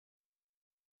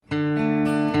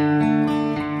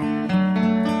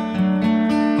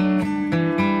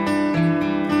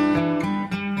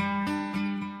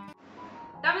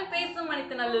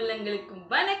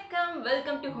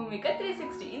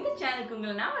சேனலுக்கு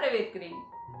உங்களை நான் வரவேற்கிறேன்.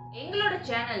 எங்களோட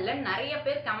சேனல்ல நிறைய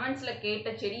பேர் கமெண்ட்ஸ்ல கேட்ட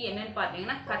செடி என்னன்னு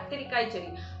பாத்தீங்கன்னா கத்திரிக்காய் செடி.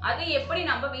 அது எப்படி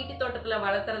நம்ம வீட்டு தோட்டத்துல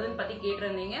வளர்த்துறதுன்னு பத்தி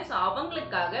கேட்டிருந்தீங்க. ஸோ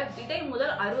அவங்களுக்காக விதை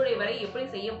முதல் அறுவடை வரை எப்படி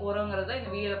செய்ய போறோங்கிறத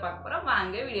இந்த வீடியோல பார்க்க போறோம்.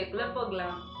 வாங்க வீடியோக்குள்ள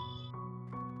போகலாம்.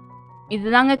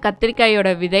 இதுதாங்க கத்திரிக்காயோட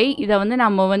விதை. இதை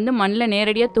நம்ம மண்ணில்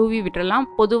நேரடியாக தூவி விட்டுறலாம்.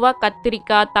 பொதுவாக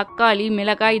கத்திரிக்காய், தக்காளி,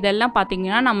 மிளகாய் இதெல்லாம்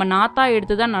பார்த்திங்கன்னா நம்ம நாத்தா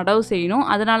எடுத்து தான் நடவு செய்யணும்.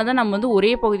 அதனால தான் நம்ம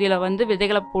ஒரே பகுதியில்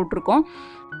விதைகளை போட்டிருக்கோம்.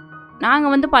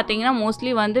 நாங்கள் பார்த்திங்கன்னா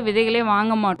மோஸ்ட்லி விதைகளே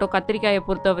வாங்க மாட்டோம் கத்திரிக்காயை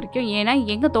பொறுத்த வரைக்கும். ஏன்னா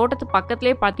எங்கள் தோட்டத்து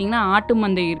பக்கத்துலேயே பார்த்திங்கன்னா ஆட்டு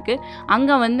மந்தை இருக்குது.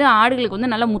 அங்கே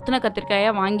ஆடுகளுக்கு நல்லா முத்தின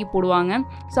கத்திரிக்காயாக வாங்கி போடுவாங்க.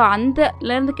 ஸோ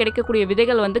அந்தலேருந்து கிடைக்கக்கூடிய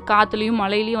விதைகள் காற்றுலையும்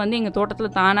மழையிலையும் எங்கள்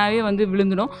தோட்டத்தில் தானாகவே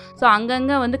விழுந்துடும். ஸோ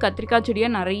அங்கங்கே கத்திரிக்காய்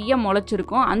செடியாக நிறைய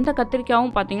முளைச்சிருக்கும். அந்த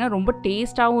கத்திரிக்காயும் பார்த்திங்கன்னா ரொம்ப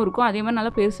டேஸ்ட்டாகவும் இருக்கும். அதே மாதிரி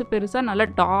நல்லா பெருசு பெருசாக நல்லா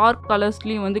டார்க்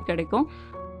கலர்ஸ்லேயும் கிடைக்கும்.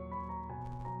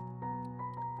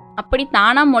 அப்படி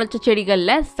தானாக முளைச்ச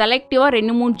செடிகளில் செலக்டிவாக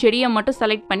 2-3 செடியை மட்டும்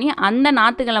செலக்ட் பண்ணி அந்த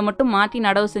நாற்றுகளை மட்டும் மாற்றி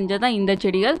நடவு செஞ்சதான் இந்த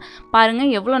செடிகள்.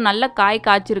 பாருங்கள் எவ்வளோ நல்ல காய்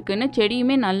காய்ச்சிருக்குன்னு.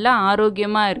 செடியுமே நல்லா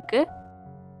ஆரோக்கியமாக இருக்குது.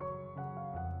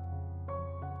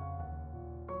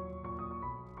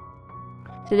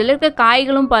 இதில் இருக்க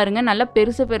காய்களும் பாருங்கள் நல்லா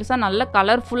பெருசு பெருசாக நல்லா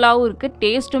கலர்ஃபுல்லாகவும் இருக்குது.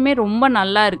 டேஸ்ட்டுமே ரொம்ப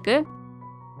நல்லா இருக்குது.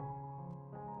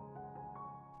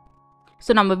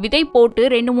 ஸோ நம்ம விதை போட்டு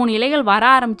 2-3 இலைகள் வர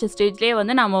ஆரம்பித்த ஸ்டேஜ்லேயே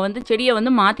நம்ம செடியை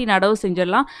மாற்றி நடவு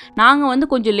செஞ்சிடலாம். நாங்கள்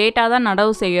கொஞ்சம் லேட்டாக தான்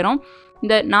நடவு செய்கிறோம்.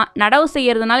 இந்த நடவு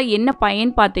செய்கிறதுனால என்ன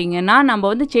பயன் பார்த்தீங்கன்னா,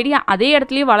 நம்ம செடியை அதே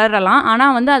இடத்துலையே வளரலாம்.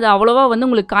 ஆனால் அது அவ்வளோவா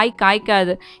உங்களுக்கு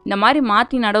காய்க்காது. இந்த மாதிரி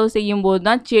மாற்றி நடவு செய்யும்போது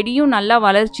தான் செடியும் நல்லா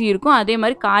வளர்ச்சி இருக்கும். அதே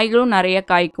மாதிரி காய்களும் நிறைய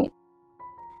காய்க்கும்.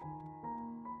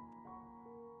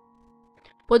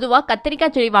 பொதுவாக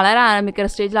கத்திரிக்காய் செடி வளர ஆரம்பிக்கிற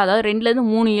ஸ்டேஜில், அதாவது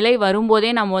 2-3 இலை வரும்போதே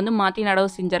நம்ம மாற்றி நடவு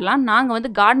செஞ்சிடலாம்.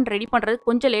 நாங்கள் கார்டன் ரெடி பண்ணுறது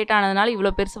கொஞ்சம் லேட் ஆனதுனால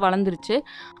இவ்வளோ பெருசு வளர்ந்துருச்சு.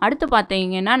 அடுத்து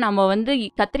பார்த்தீங்கன்னா நம்ம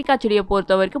கத்திரிக்காய் செடியை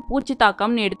பொறுத்த வரைக்கும் பூச்சி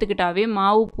தாக்கம்னு எடுத்துக்கிட்டாவே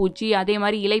மாவு பூச்சி, அதே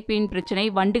மாதிரி இலைப்பீன் பிரச்சனை,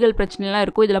 வண்டுகள் பிரச்சனைலாம்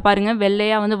இருக்கும். இதில் பாருங்கள்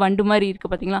வெள்ளையாக வண்டு மாதிரி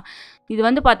இருக்குது பார்த்தீங்களா.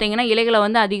 இது பார்த்தீங்கன்னா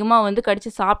இலைகளை அதிகமாக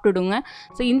கடித்து சாப்பிட்டுடுங்க.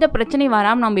 ஸோ இந்த பிரச்சனை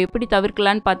வராமல் நம்ம எப்படி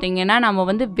தவிர்க்கலான்னு பார்த்தீங்கன்னா,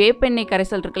 நம்ம வேப்பெண்ணெய்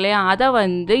கரைசல் இருக்கு இல்லையா,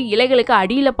 அதை இலைகளுக்கு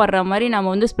அடியில் படுற மாதிரி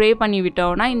நம்ம ஸ்ப்ரே பண்ணி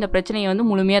விட்டோம்னா இந்த பிரச்சனையை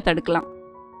முழுமையாக தடுக்கலாம்.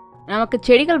 நமக்கு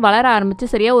செடிகள் வளர ஆரம்பித்து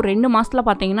சரியாக ஒரு 2 மாதத்தில்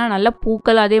பார்த்தீங்கன்னா நல்ல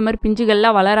பூக்கள் அதே மாதிரி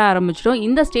பிஞ்சுகள்லாம் வளர ஆரம்பிச்சிடும்.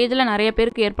 இந்த ஸ்டேஜில் நிறைய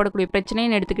பேருக்கு ஏற்படக்கூடிய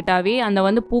பிரச்சனைன்னு எடுத்துக்கிட்டாவே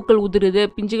அந்த பூக்கள் உதிருது,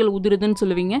 பிஞ்சுகள் உதிருதுன்னு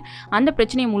சொல்லுவீங்க. அந்த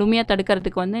பிரச்சனையை முழுமையாக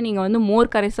தடுக்கிறதுக்கு நீங்கள்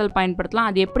மோர் கரைசல் பயன்படுத்தலாம்.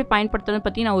 அது எப்படி பயன்படுத்துறதை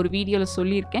பற்றி நான் ஒரு வீடியோவில்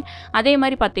சொல்லியிருக்கேன். அதே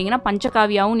மாதிரி பார்த்தீங்கன்னா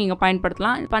பஞ்சகாவியாவும் நீங்கள்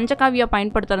பயன்படுத்தலாம். பஞ்சகாவியா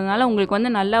பயன்படுத்துறதுனால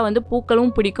உங்களுக்கு நல்லா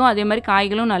பூக்களும் பிடிக்கும், அதே மாதிரி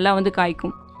காய்களும் நல்லா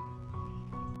காய்க்கும்.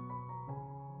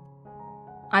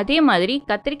 அதே மாதிரி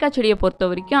கத்திரிக்காய் செடியை பொறுத்த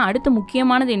வரைக்கும் அடுத்து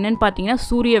முக்கியமானது என்னன்னு பார்த்தீங்கன்னா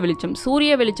சூரிய வெளிச்சம்.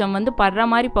 சூரிய வெளிச்சம் படுற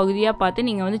மாதிரி பகுதியாக பார்த்து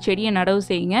நீங்கள் செடியை நடவு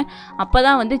செய்யுங்க. அப்போ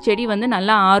தான் செடி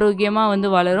நல்லா ஆரோக்கியமாக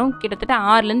வளரும். கிட்டத்தட்ட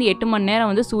 6-8 மணி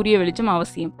நேரம் சூரிய வெளிச்சம்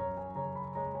அவசியம்.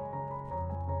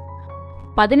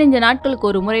 15 நாட்களுக்கு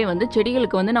ஒரு முறை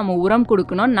செடிகளுக்கு நம்ம உரம்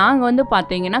கொடுக்கணும். நாங்கள்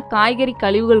பார்த்தீங்கன்னா காய்கறி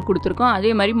கழிவுகள் கொடுத்துருக்கோம். அதே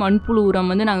மாதிரி மண்புழு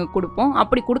உரம் நாங்கள் கொடுப்போம்.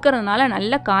 அப்படி கொடுக்கறதுனால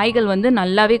நல்ல காய்கள்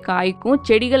நல்லாவே காய்க்கும்.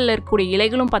 செடிகளில் இருக்கக்கூடிய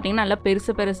இலைகளும் பார்த்தீங்கன்னா நல்லா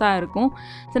பெருசு பெருசாக இருக்கும்.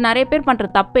 ஸோ நிறைய பேர் பண்ணுற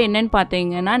தப்பு என்னன்னு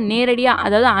பார்த்தீங்கன்னா, நேரடியாக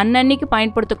அதாவது அன்னன்னைக்கு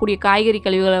பயன்படுத்தக்கூடிய காய்கறி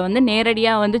கழிவுகளை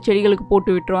நேரடியாக செடிகளுக்கு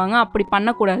போட்டு விட்டுருவாங்க. அப்படி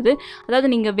பண்ணக்கூடாது. அதாவது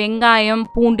நீங்கள் வெங்காயம்,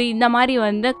 பூண்டு இந்த மாதிரி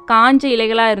காஞ்ச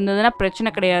இலைகளாக இருந்ததுன்னா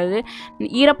பிரச்சனை கிடையாது.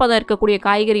 ஈரப்பதம் இருக்கக்கூடிய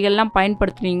காய்கறிகள்லாம்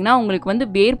பயன்படுத்துனீங்கன்னா உங்களுக்கு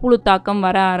வேர்ப்புழு தாக்கம்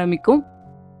வர ஆரம்பிக்கும்.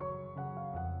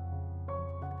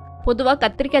 பொதுவாக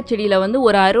கத்திரிக்காய் செடியில்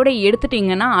ஒரு அறுவடை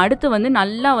எடுத்துட்டிங்கன்னா அடுத்து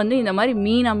நல்லா இந்த மாதிரி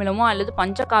மீன் அமிலமோ அல்லது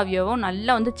பஞ்சகாவியாவோ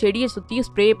நல்லா செடியை சுற்றியும்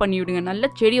ஸ்ப்ரே பண்ணி விடுங்க. நல்லா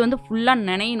செடி ஃபுல்லாக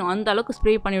நனையணும், அந்த அளவுக்கு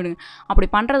ஸ்ப்ரே பண்ணி விடுங்க. அப்படி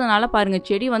பண்ணுறதுனால பாருங்கள்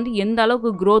செடி எந்த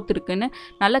அளவுக்கு க்ரோத் இருக்குன்னு.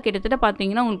 நல்லா கிட்டத்தட்ட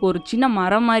பார்த்தீங்கன்னா உங்களுக்கு ஒரு சின்ன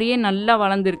மரம் மாதிரியே நல்லா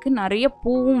வளர்ந்துருக்கு. நிறைய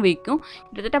பூவும் வைக்கும்.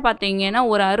 கிட்டத்தட்ட பார்த்தீங்கன்னா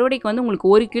ஒரு அறுவடைக்கு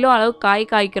உங்களுக்கு 1 கிலோ அளவுக்கு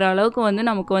காய்க்கிற அளவுக்கு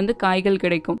நமக்கு காய்கள்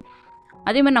கிடைக்கும்.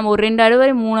 அதே மாதிரி நம்ம ஒரு 2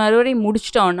 அறுவடை 3 அறுவடை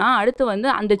முடிச்சிட்டோம்னா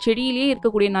அடுத்து அந்த செடியிலேயே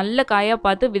இருக்கக்கூடிய நல்ல காயாக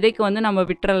பார்த்து விதைக்கு நம்ம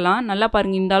விட்டுறலாம். நல்லா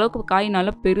பாருங்கள் இந்த அளவுக்கு காய்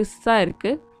நல்லா பெருசாக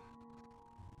இருக்குது.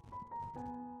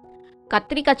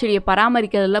 கத்திரிக்காய் செடியை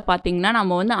பராமரிக்கிறதுல பார்த்தீங்கன்னா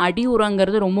நம்ம அடி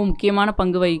உரங்கிறது ரொம்ப முக்கியமான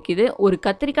பங்கு வகிக்குது. ஒரு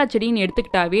கத்திரிக்காய் செடின்னு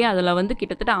எடுத்துக்கிட்டாவே அதில்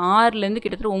கிட்டத்தட்ட 6-லேருந்து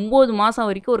கிட்டத்தட்ட 9 மாதம்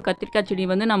வரைக்கும் ஒரு கத்திரிக்காய் செடி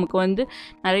நமக்கு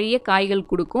நிறைய காய்கள்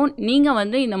கொடுக்கும்.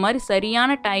 நீங்கள் இந்த மாதிரி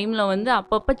சரியான டைமில்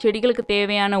அப்பப்போ செடிகளுக்கு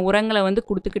தேவையான உரங்களை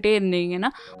கொடுத்துக்கிட்டே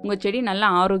இருந்தீங்கன்னா உங்கள் செடி நல்லா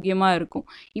ஆரோக்கியமாக இருக்கும்.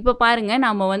 இப்போ பாருங்கள்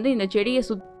நம்ம இந்த செடியை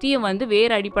சுற்றியும்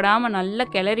வேர் அடிப்படாமல் நல்லா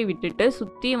கிளறி விட்டுட்டு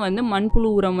சுற்றியும் மண்புழு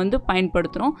உரம்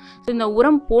பயன்படுத்துகிறோம். ஸோ இந்த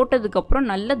உரம் போட்டதுக்கப்புறம்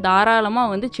நல்ல தாராளமாக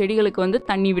செடிகளுக்கு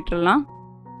தண்ணி விட்டுறலாம்.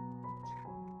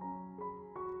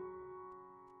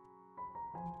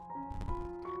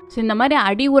 ஸோ இந்த மாதிரி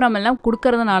அடி உரமெல்லாம்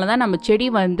கொடுக்கறதுனால தான் நம்ம செடி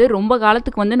வந்து ரொம்ப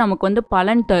காலத்துக்கு வந்து நமக்கு வந்து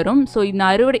பலன் தரும். ஸோ இந்த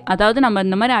அறுவடை அதாவது நம்ம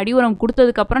இந்த மாதிரி அடி உரம்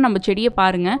கொடுத்ததுக்கப்புறம் நம்ம செடியை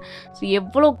பாருங்கள். ஸோ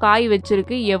எவ்வளோ காய்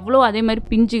வச்சுருக்கு, எவ்வளோ அதே மாதிரி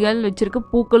பிஞ்சுகள் வச்சுருக்கு,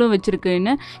 பூக்களும்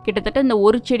வச்சுருக்குன்னு. கிட்டத்தட்ட இந்த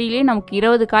ஒரு செடியிலே நமக்கு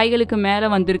 20 காய்களுக்கு மேலே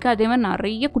வந்திருக்கு. அதே மாதிரி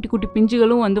நிறைய குட்டி குட்டி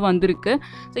பிஞ்சுகளும் வந்திருக்கு.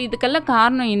 ஸோ இதுக்கெல்லாம்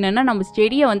காரணம் என்னென்னா நம்ம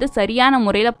செடியை வந்து சரியான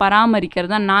முறையில்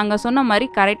பராமரிக்கிறது தான். நாங்கள் சொன்ன மாதிரி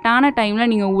கரெக்டான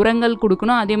டைமில் நீங்கள் உரங்கள்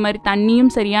கொடுக்கணும். அதே மாதிரி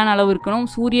தண்ணியும் சரியான அளவு இருக்கணும்.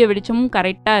 சூரிய வெளிச்சமும்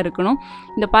கரெக்டாக இருக்கணும்.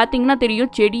 இந்த பார்த்தீங்கன்னா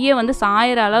தெரியும், செடியே வந்து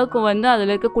சாயிற அளவுக்கு வந்து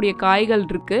அதில் இருக்கக்கூடிய காய்கள்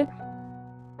இருக்கு.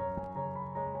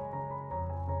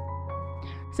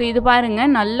 ஸோ இது பாருங்க,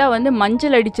 நல்லா வந்து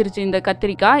மஞ்சள் அடிச்சிருச்சு இந்த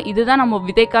கத்திரிக்காய். இதுதான் நம்ம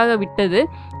விதைக்காக விட்டது.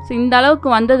 ஸோ இந்த அளவுக்கு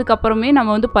வந்ததுக்கு அப்புறமே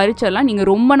நம்ம வந்து பறிச்சிடலாம்.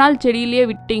 நீங்கள் ரொம்ப நாள் செடியிலேயே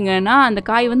விட்டீங்கன்னா அந்த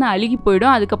காய் வந்து அழுகி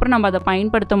போயிடும். அதுக்கப்புறம் நம்ம அதை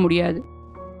பயன்படுத்த முடியாது.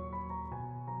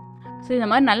 ஸோ இந்த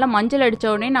மாதிரி நல்லா மஞ்சள் அடித்த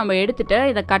உடனே நம்ம எடுத்துகிட்டு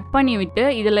இதை கட் பண்ணி விட்டு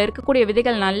இதில் இருக்கக்கூடிய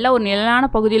விதைகள் நல்ல ஒரு நிழலான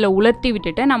பகுதியில் உலர்த்தி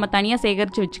விட்டுட்டு நம்ம தனியாக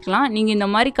சேகரித்து வச்சுக்கலாம். நீங்கள் இந்த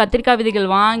மாதிரி கத்திரிக்காய் விதைகள்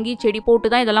வாங்கி செடி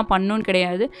போட்டு தான் இதெல்லாம் பண்ணணும்னு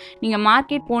கிடையாது. நீங்கள்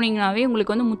மார்க்கெட் போனீங்கன்னாவே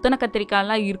உங்களுக்கு வந்து முத்தனை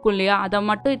கத்திரிக்காயெல்லாம் இருக்கும் இல்லையா, அதை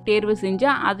மட்டும் தேர்வு செஞ்சு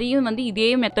அதையும் வந்து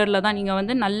இதே மெத்தடில் தான் நீங்கள்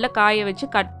வந்து நல்ல காய வச்சு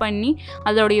கட் பண்ணி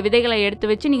அதோடைய விதைகளை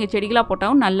எடுத்து வச்சு நீங்கள் செடிகளாக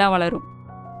போட்டாலும் நல்லா வளரும்.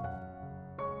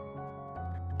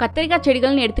 கத்திரிக்காய்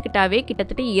செடிகள்னு எடுத்துக்கிட்டாவே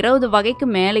கிட்டத்தட்ட 20 வகைக்கு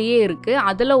மேலேயே இருக்குது.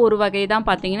 அதில் ஒரு வகை தான்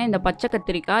பார்த்தீங்கன்னா இந்த பச்சை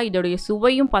கத்திரிக்காய். இதோடைய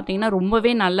சுவையும் பார்த்தீங்கன்னா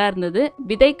ரொம்பவே நல்லா இருந்தது.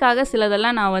 விதைக்காக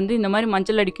சிலதெல்லாம் நான் வந்து இந்த மாதிரி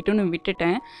மஞ்சள் அடிக்கட்டும்னு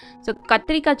விட்டுட்டேன். ஸோ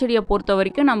கத்திரிக்காய் செடியை பொறுத்த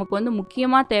வரைக்கும் நமக்கு வந்து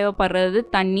முக்கியமாக தேவைப்படுறது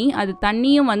தண்ணி. அது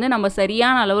தண்ணியும் வந்து நம்ம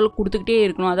சரியான அளவில் கொடுத்துக்கிட்டே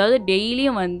இருக்கணும். அதாவது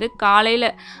டெய்லியும் வந்து காலையில்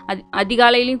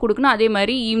அதிகாலையிலையும் கொடுக்கணும், அதே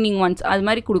மாதிரி ஈவினிங் ஒன்ஸ் அது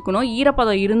மாதிரி கொடுக்கணும்.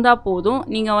 ஈரப்பதம் இருந்தால் போதும்.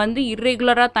 நீங்கள் வந்து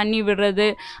இர்ரெகுலராக தண்ணி விடுறது,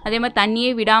 அதே மாதிரி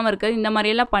தண்ணியே விடாமல் இருக்கிறது, இந்த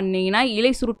மாதிரியெல்லாம் பண்ணிங்கன்னா இலை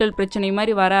சுருட்டல் பிரச்சனை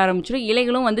மாதிரி வர ஆரம்பிச்சிடும்.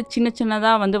 இலைகளும் வந்து சின்ன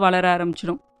சின்னதாக வந்து வளர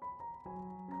ஆரம்பிச்சிடும்.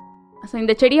 ஸோ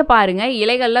இந்த செடியை பாருங்கள்,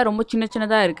 இலைகள்லாம் ரொம்ப சின்ன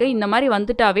சின்னதாக இருக்குது. இந்த மாதிரி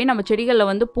வந்துட்டாவே நம்ம செடிகளில்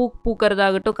வந்து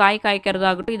பூக்கிறதாகட்டும், காய்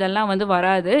காய்க்கிறதாகட்டும் இதெல்லாம் வந்து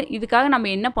வராது. இதுக்காக நம்ம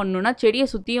என்ன பண்ணணும்னா செடியை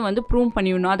சுற்றியும் வந்து ப்ரூன்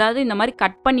பண்ணி விடணும். அதாவது இந்த மாதிரி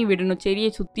கட் பண்ணி விடணும்.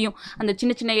 செடியை சுற்றியும் அந்த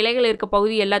சின்ன சின்ன இலைகள் இருக்க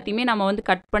பகுதி எல்லாத்தையுமே நம்ம வந்து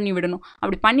கட் பண்ணி விடணும்.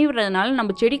 அப்படி பண்ணி விடுறதுனால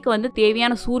நம்ம செடிக்கு வந்து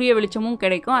தேவையான சூரிய வெளிச்சமும்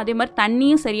கிடைக்கும். அதே மாதிரி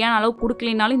தண்ணியும் சரியான அளவு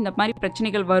கொடுக்கலினாலும் இந்த மாதிரி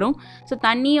பிரச்சனைகள் வரும். ஸோ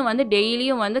தண்ணியும் வந்து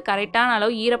டெய்லியும் வந்து கரெக்டான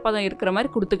அளவு ஈரப்பதம் இருக்கிற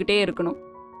மாதிரி கொடுத்துக்கிட்டே இருக்கணும்.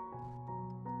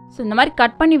 ஸோ இந்த மாதிரி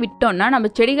கட் பண்ணி விட்டோம்னா நம்ம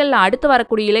செடிகளில் அடுத்து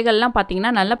வரக்கூடிய இலைகள்லாம்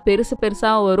பார்த்திங்கன்னா நல்லா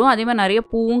பெருசாக வரும். அதே மாதிரி நிறைய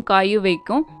பூவும் காயும்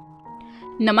வைக்கும்.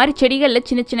 இந்த மாதிரி செடிகளில்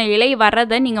சின்ன சின்ன இலை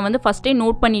வர்றதை நீங்கள் வந்து ஃபஸ்ட்டே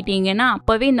நோட் பண்ணிட்டீங்கன்னா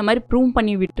அப்போவே இந்த மாதிரி ப்ரூவ்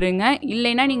பண்ணி விட்டுருங்க.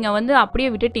 இல்லைன்னா நீங்கள் வந்து அப்படியே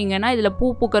விட்டுட்டிங்கன்னா இதில் பூ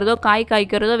பூக்கிறதோ காய்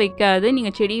காய்க்கிறதோ வைக்காது,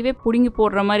 நீங்கள் செடியவே பிடுங்கி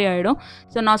போடுற மாதிரி ஆகிடும்.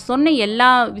 ஸோ நான் சொன்ன எல்லா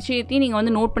விஷயத்தையும் நீங்கள்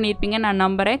வந்து நோட் பண்ணியிருப்பீங்கன்னு நான்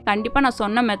நம்புகிறேன். கண்டிப்பாக நான்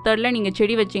சொன்ன மெத்தடில் நீங்கள்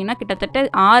செடி வச்சிங்கன்னா கிட்டத்தட்ட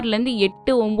 6லேருந்து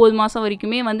 8 9 மாதம்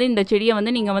வரைக்குமே வந்து இந்த செடியை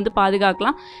வந்து நீங்கள் வந்து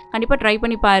பாதுகாக்கலாம். கண்டிப்பாக ட்ரை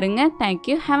பண்ணி பாருங்கள்.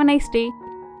 Thank you. Have a nice day.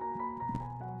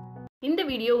 இந்த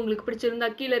வீடியோ உங்களுக்கு பிடிச்சிருந்தா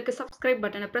கீழே இருக்க சப்ஸ்கிரைப்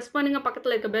பட்டனை ப்ரெஸ் பண்ணுங்கள்,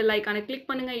 பக்கத்தில் இருக்க பெல் ஐக்கானை கிளிக்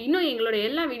பண்ணுங்கள். இன்னும் எங்களோட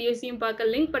எல்லா வீடியோஸையும்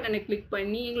பார்க்க லிங்க் பட்டனை கிளிக்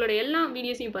பண்ணி எங்களோட எல்லா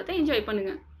வீடியோஸையும் பார்த்து என்ஜாய்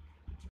பண்ணுங்கள்.